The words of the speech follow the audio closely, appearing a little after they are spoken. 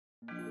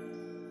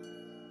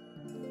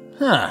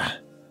Huh.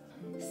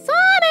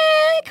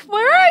 Sonic,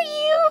 where are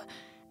you?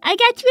 I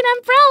got you an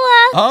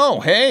umbrella.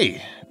 Oh,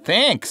 hey,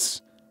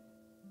 thanks.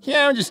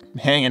 Yeah, I'm just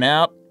hanging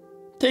out,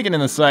 taking in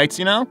the sights,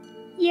 you know?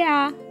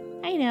 Yeah,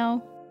 I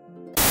know.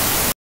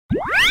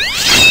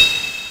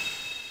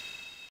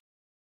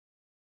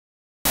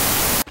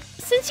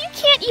 Since you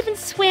can't even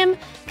swim,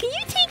 can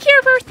you take care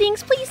of our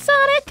things, please,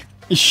 Sonic?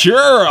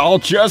 Sure, I'll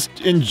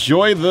just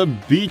enjoy the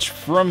beach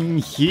from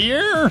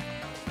here.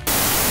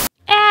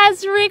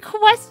 As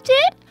requested,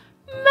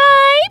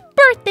 my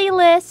birthday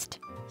list.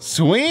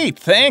 Sweet,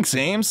 thanks,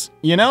 Ames.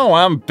 You know,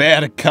 I'm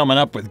bad at coming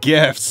up with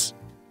gifts.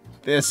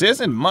 This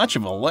isn't much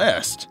of a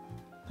list.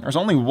 There's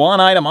only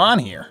one item on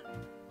here.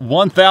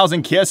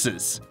 1,000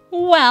 kisses.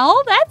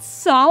 Well,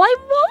 that's all I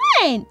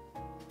want.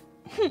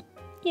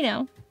 You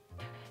know,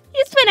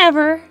 it's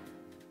whenever.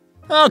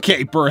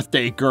 Okay,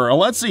 birthday girl,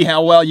 let's see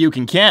how well you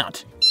can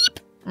count.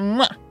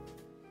 Mwah.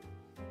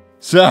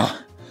 So,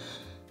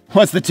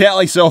 what's the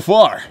tally so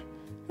far?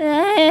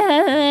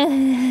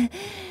 300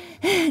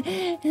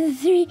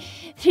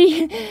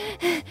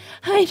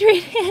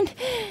 and...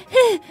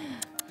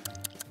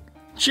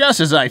 Just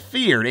as I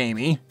feared,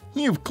 Amy.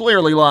 You've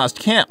clearly lost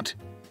count.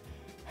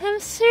 I'm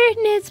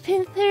certain it's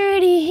been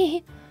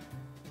 30.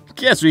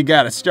 Guess we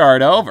gotta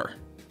start over.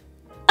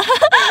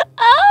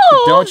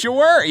 Oh! Don't you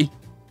worry.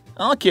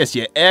 I'll kiss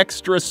you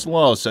extra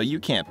slow so you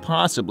can't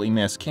possibly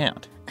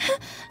miscount.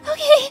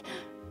 Okay.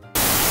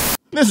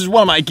 This is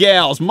one of my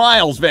gals,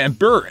 Miles Van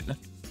Buren,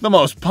 the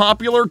most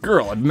popular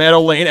girl at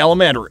Meadow Lane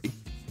Elementary.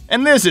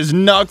 And this is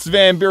Nux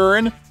Van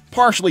Buren,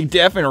 partially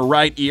deaf in her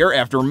right ear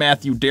after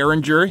Matthew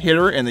Derringer hit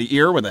her in the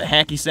ear with a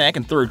hacky sack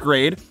in 3rd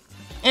grade.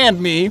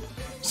 And me,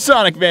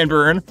 Sonic Van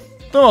Buren,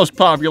 the most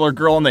popular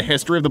girl in the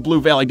history of the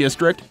Blue Valley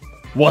District.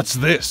 What's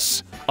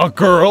this? A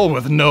girl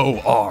with no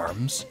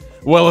arms?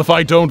 Well, if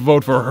I don't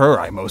vote for her,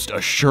 I most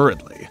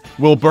assuredly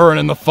will burn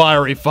in the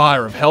fiery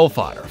fire of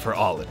hellfire for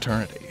all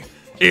eternity.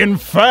 In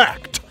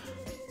fact,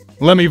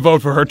 let me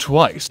vote for her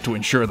twice to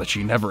ensure that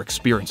she never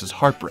experiences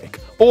heartbreak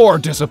or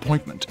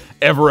disappointment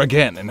ever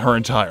again in her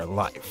entire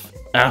life.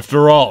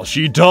 After all,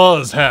 she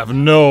does have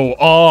no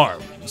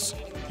arms.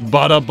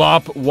 Bada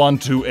bop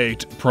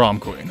 128 prom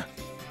queen.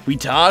 We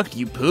talked,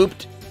 you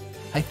pooped.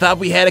 I thought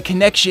we had a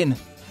connection.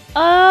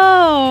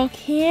 Oh,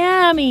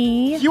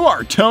 Cammy. You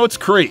are totes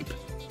creep.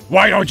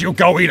 Why don't you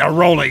go eat a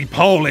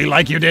roly-poly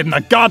like you did in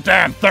the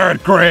goddamn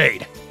 3rd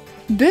grade?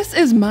 This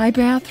is my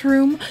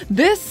bathroom,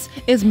 this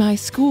is my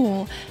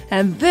school,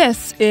 and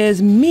this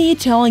is me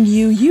telling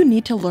you you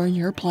need to learn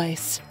your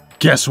place.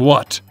 Guess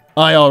what?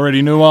 I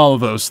already knew all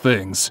of those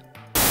things.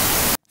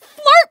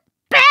 Flirt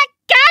back,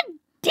 god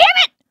damn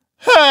it!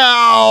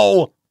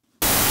 How?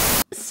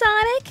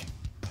 Sonic,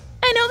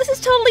 I know this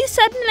is totally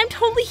sudden and I'm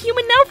totally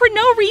human now for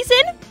no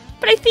reason,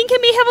 but I think I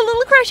may have a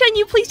little crush on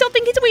you. Please don't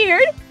think it's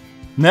weird.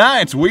 Nah,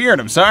 it's weird.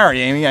 I'm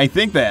sorry, Amy. I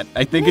think it's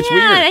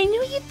weird. Yeah, I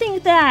knew you'd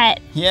think that.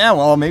 Yeah,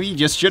 well, maybe you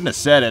just shouldn't have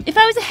said it. If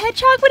I was a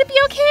hedgehog, would it be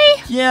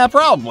okay? Yeah,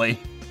 probably.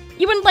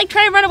 You wouldn't, like,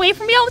 try to run away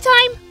from me all the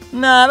time?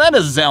 Nah, that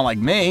doesn't sound like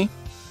me.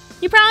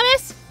 You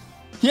promise?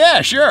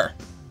 Yeah, sure.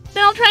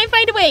 Then I'll try and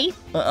find a way.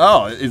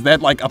 Oh, is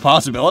that like a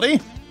possibility?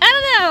 I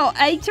don't know.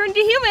 I turned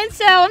to human,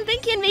 so I'm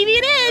thinking maybe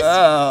it is.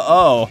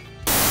 Oh.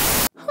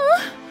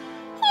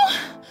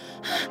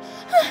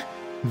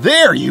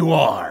 There you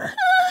are.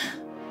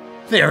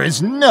 There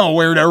is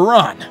nowhere to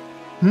run.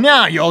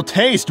 Now you'll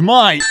taste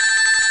my...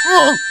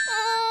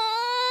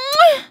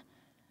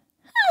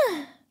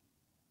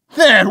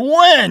 That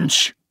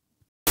wench!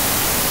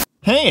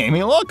 Hey,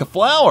 Amy, look, a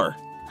flower.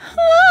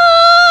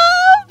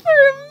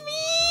 For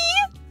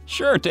me?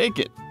 Sure, take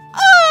it.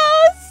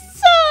 Oh,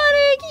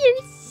 Sonic,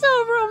 you're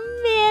so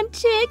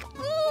romantic.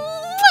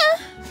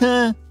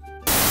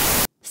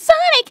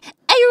 Sonic,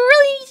 I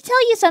really need to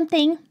tell you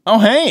something. Oh,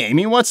 hey,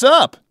 Amy, what's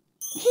up?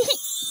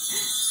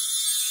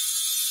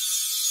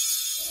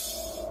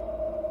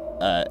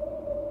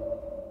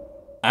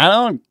 I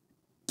don't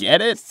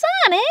get it.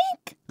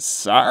 Sonic?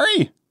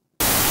 Sorry?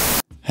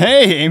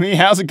 Hey, Amy,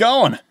 how's it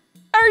going?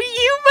 Are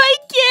you my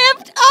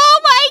gift?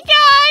 Oh my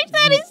gosh,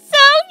 that is so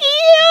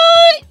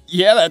cute!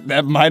 Yeah,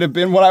 that might have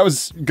been what I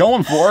was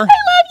going for. I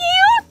love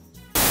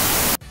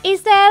you!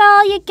 Is that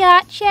all you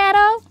got,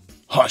 Shadow?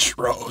 Hush,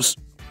 Rose.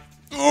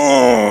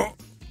 Ugh.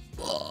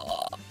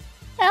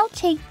 I'll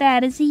take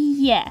that as a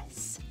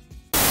yes.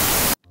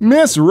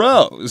 Miss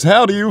Rose,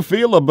 how do you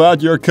feel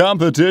about your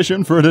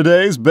competition for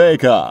today's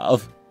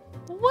bake-off?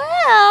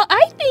 Well,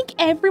 I think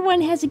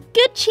everyone has a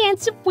good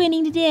chance of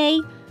winning today.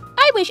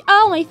 I wish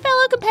all my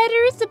fellow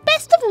competitors the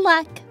best of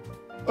luck.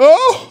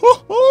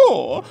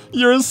 Oh,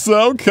 you're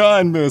so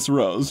kind, Miss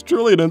Rose.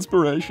 Truly an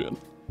inspiration.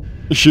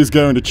 She's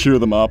going to chew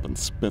them up and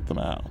spit them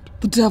out.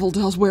 The devil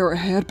does wear a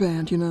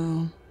headband, you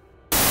know.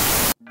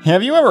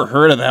 Have you ever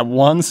heard of that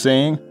one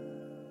saying?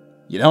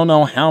 You don't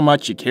know how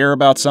much you care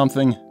about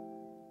something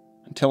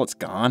until it's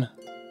gone.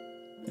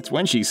 It's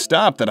when she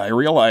stopped that I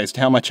realized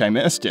how much I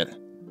missed it.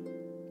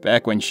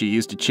 Back when she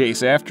used to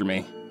chase after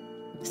me.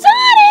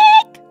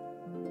 Sonic!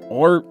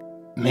 Or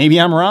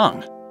maybe I'm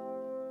wrong.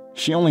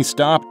 She only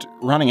stopped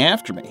running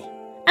after me.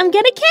 I'm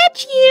gonna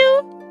catch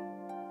you.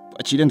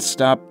 But she didn't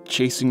stop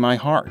chasing my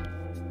heart.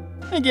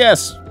 I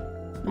guess,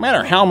 no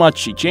matter how much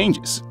she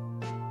changes,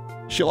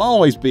 she'll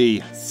always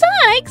be...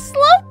 Sonic,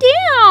 slow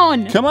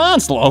down. Come on,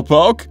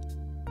 Slowpoke.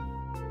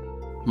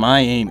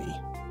 My Amy.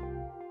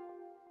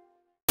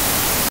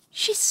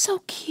 She's so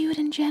cute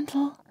and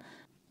gentle,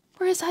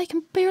 whereas I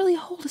can barely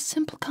hold a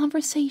simple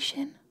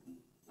conversation.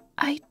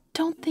 I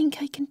don't think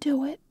I can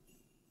do it.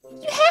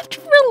 You have to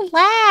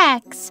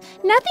relax.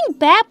 Nothing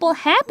bad will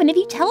happen if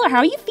you tell her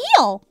how you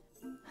feel.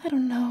 I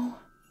don't know.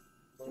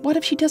 What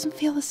if she doesn't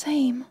feel the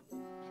same?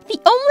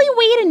 The only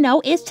way to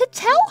know is to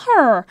tell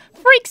her.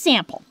 For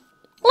example,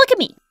 look at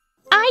me.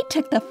 I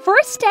took the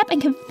first step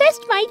and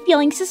confessed my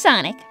feelings to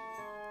Sonic.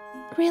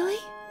 Really?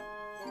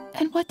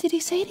 And what did he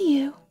say to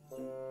you?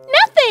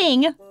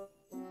 Nothing!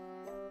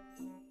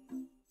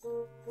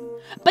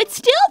 But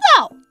still,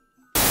 though!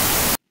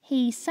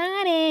 Hey,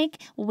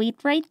 Sonic, wait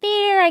right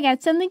there. I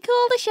got something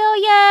cool to show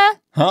ya.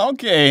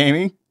 Okay,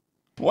 Amy.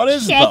 What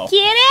is it, though? Check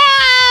it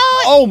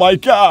out! Oh, my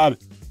God!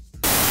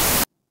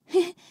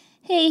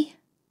 Hey.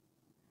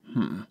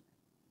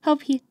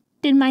 Hope you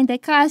didn't mind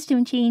that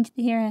costume change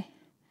there.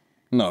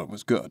 No, it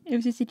was good. It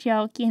was just a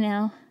joke, you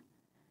know.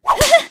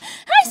 Hi,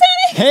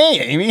 Sonic!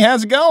 Hey, Amy,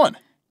 how's it going?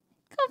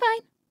 Go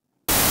fine.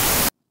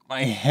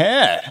 My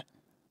head.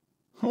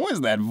 Who is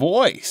that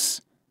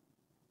voice?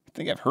 I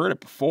think I've heard it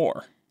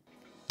before.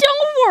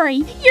 Don't worry,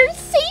 you're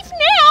safe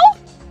now!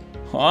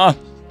 Huh?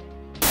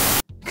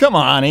 Come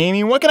on,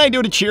 Amy, what can I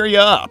do to cheer you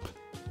up?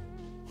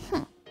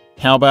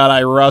 How about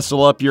I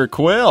rustle up your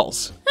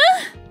quills?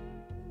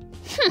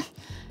 Do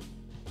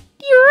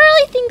you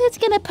really think that's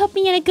gonna put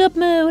me in a good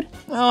mood?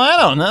 Oh, I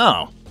don't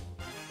know.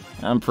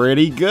 I'm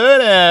pretty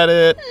good at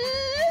it.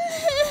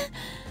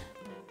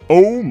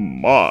 Oh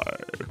my.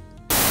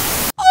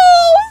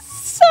 Oh,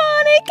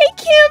 Sonic, I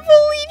can't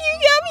believe you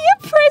got me a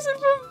present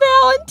for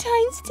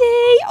Valentine's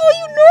Day. Oh,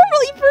 you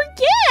normally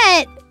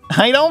forget.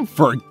 I don't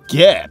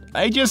forget.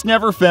 I just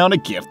never found a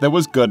gift that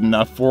was good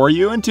enough for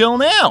you until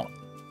now.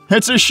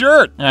 It's a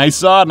shirt. I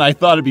saw it and I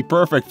thought it'd be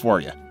perfect for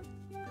you.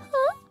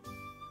 Huh?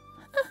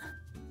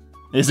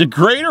 Is it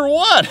great or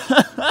what?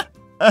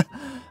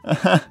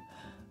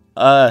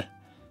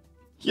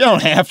 You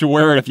don't have to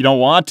wear it if you don't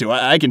want to.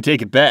 I can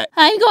take it back.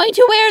 I'm going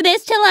to wear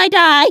this till I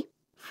die.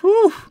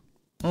 Whew.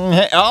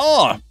 Hey,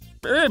 oh,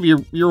 babe,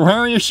 you're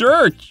wearing a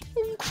shirt.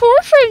 Of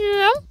course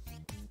I am.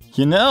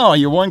 You know,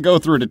 you wouldn't go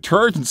through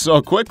detergent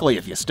so quickly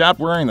if you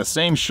stopped wearing the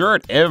same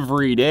shirt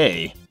every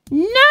day.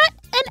 Not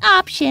an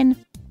option.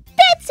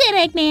 That's it,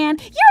 Eggman.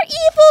 Your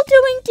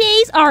evil-doing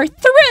days are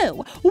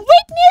through.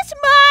 Witness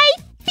my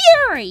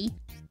fury.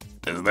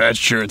 Does that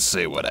shirt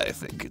say what I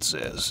think it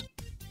says?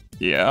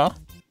 Yeah?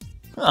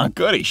 Oh,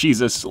 goody,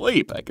 she's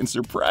asleep. I can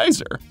surprise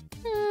her.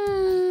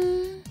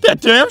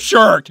 That damn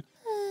shirt!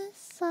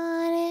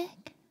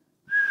 Sonic.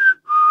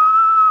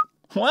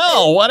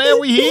 Well, what have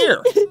we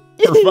here?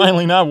 You're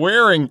finally not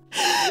wearing...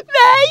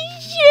 My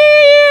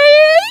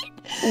shirt!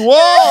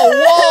 Whoa!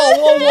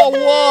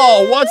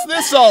 What's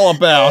this all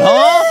about,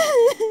 huh?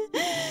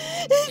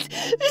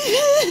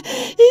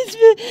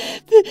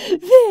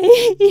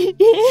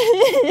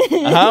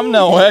 I'm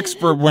no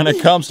expert when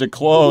it comes to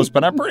clothes,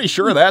 but I'm pretty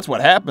sure that's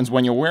what happens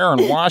when you wear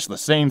and wash the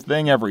same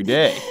thing every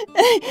day.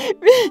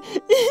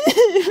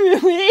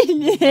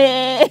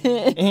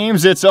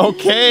 Ames, it's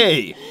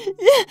okay.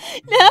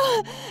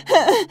 Now,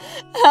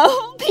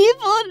 how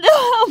people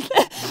know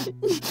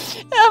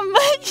how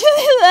much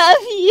I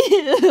love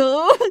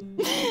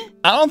you.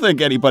 I don't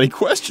think anybody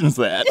questions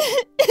that.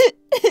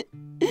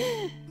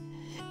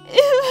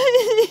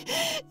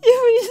 It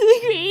was the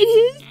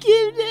greatest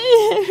gift I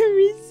ever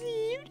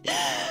received.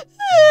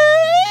 I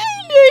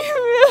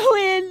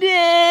ruined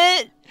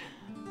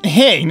it.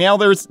 Hey, now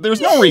there's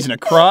no reason to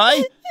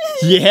cry.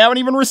 You haven't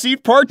even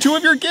received part 2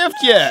 of your gift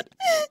yet.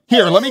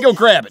 Here, let me go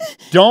grab it.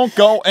 Don't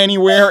go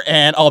anywhere,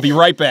 and I'll be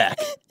right back.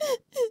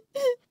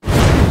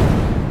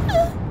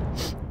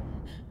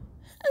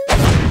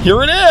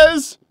 Here it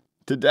is.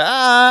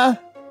 Ta-da.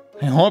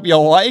 I hope you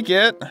like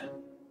it.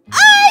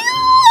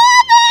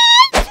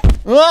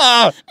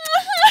 Ah!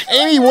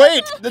 Amy,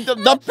 wait!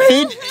 The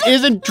paint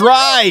isn't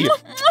dry!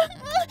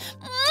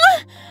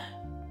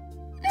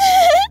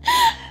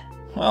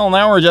 Well,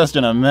 now we're just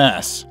in a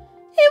mess.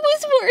 It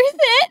was worth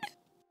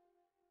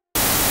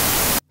it.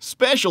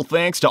 Special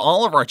thanks to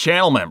all of our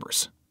channel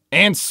members.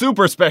 And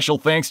super special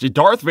thanks to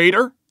Darth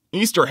Vader,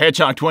 Easter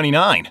Hedgehog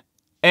 29,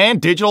 and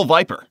Digital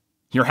Viper.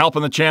 You're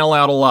helping the channel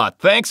out a lot.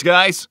 Thanks,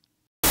 guys!